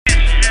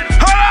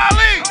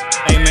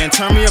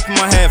turn me up in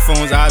my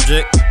headphones,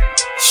 object.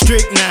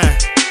 Strict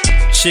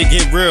 9. Shit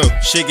get real,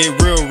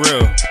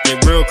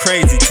 get real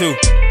crazy too.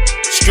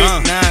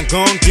 Strict 9,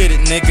 gon' get it,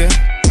 nigga.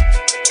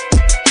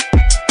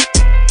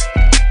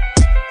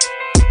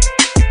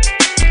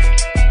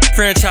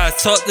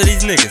 Franchise, talk to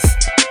these niggas.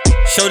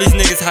 Show these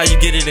niggas how you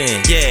get it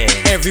in. Yeah.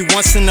 Every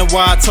once in a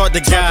while I talk to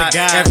God.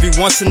 Every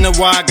once in a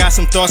while I got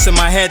some thoughts in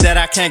my head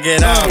that I can't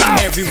get out.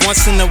 Every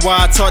once in a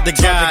while I talk to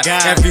God.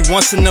 Every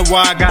once in a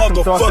while I got some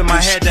thoughts in my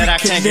head that I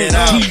can't get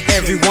out.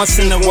 Every once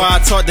in a while I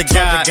talk to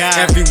God.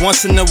 Every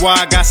once in a while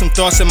I got some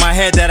thoughts in my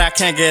head that I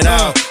can't get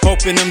out.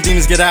 Hoping them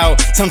demons get out.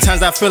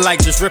 Sometimes I feel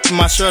like just ripping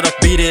my shirt up,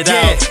 beat it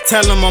out.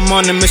 Tell them I'm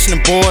on a mission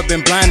and bored,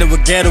 been blinded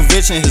with ghetto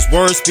vision. His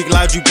words speak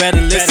loud, you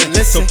better listen.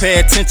 So pay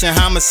attention,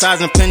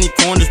 homiciding plenty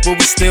corners, but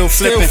we still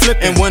flipping.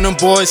 And when them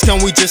boys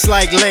come, we just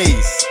like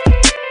Lays.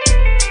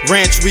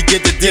 Ranch, we get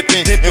the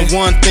dipping. And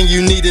one thing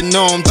you need to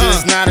know, I'm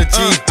just not a G.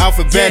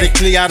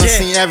 Alphabetically, I done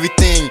seen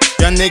everything.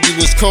 Y'all niggas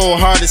was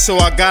cold-hearted, so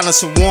I got on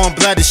some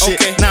warm-blooded shit.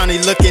 Now they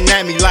looking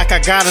at me like I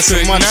got on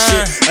some other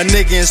shit. A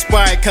nigga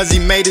inspired cause he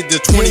made it to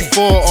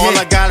 24. All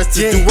I got is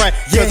to do right,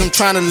 cause I'm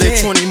trying to live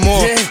 20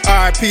 more.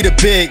 R.I.P. the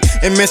Big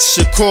and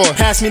Mr. Shakur.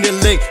 Pass me the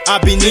lick, I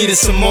be needing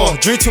some more.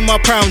 Drink to my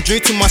problem,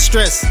 drink to my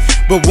stress.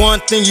 But one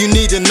thing you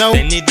need to know,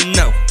 they need to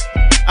know,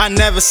 I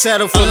never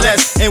settle for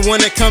less. And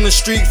when it come to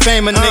street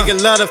fame, a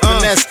nigga love the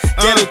finesse.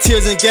 Ghetto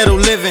tears and ghetto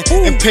living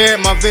impaired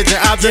my vision.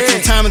 Objects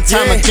from time and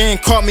time again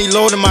caught me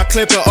loading my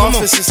clip. Of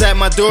officers at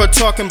my door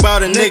talking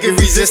about a nigga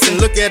resisting.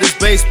 Look at his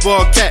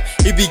baseball cap,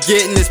 he be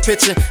getting his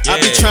pitching.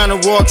 I be trying to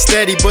walk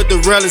steady, but the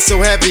rail is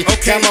so heavy.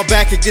 Got my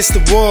back against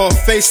the wall,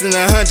 facing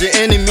 100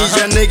 enemies.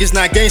 Y'all niggas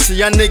not gangster,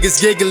 y'all niggas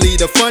giggly.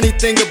 The funny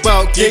thing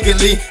about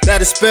giggly,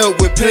 that is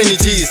spelled with plenty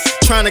G's.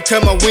 Trying to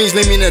cut my wings,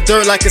 leave me in the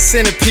dirt like a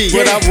centipede.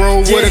 But I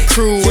roll with a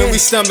crew and we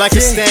stump like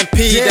a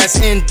stampede. That's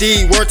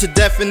indeed word to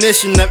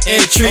definition of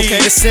entry.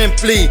 It's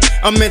simply,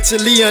 I'm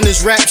mentally on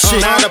this rap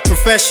shit. Not a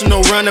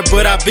professional runner,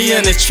 but I be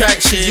in the track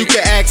shit. You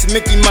can ask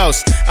Mickey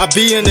Mouse, I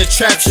be in the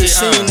trap shit.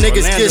 Seen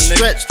niggas get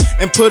stretched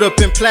and put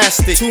up in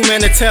plastic. 2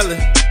 man to tell it.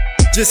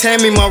 Just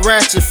hand me my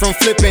ratchet from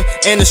flipping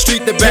and the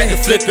street the back to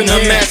flipping the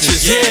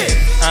matches.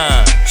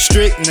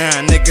 Strict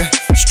 9, nigga.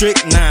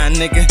 Strict 9,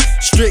 nigga.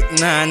 Strict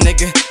 9,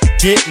 nigga.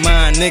 Get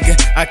mine, nigga.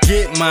 I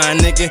get mine,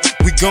 nigga.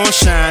 We gon'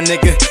 shine,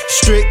 nigga.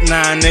 Strict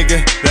 9,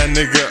 nigga. That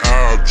nigga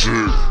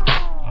object.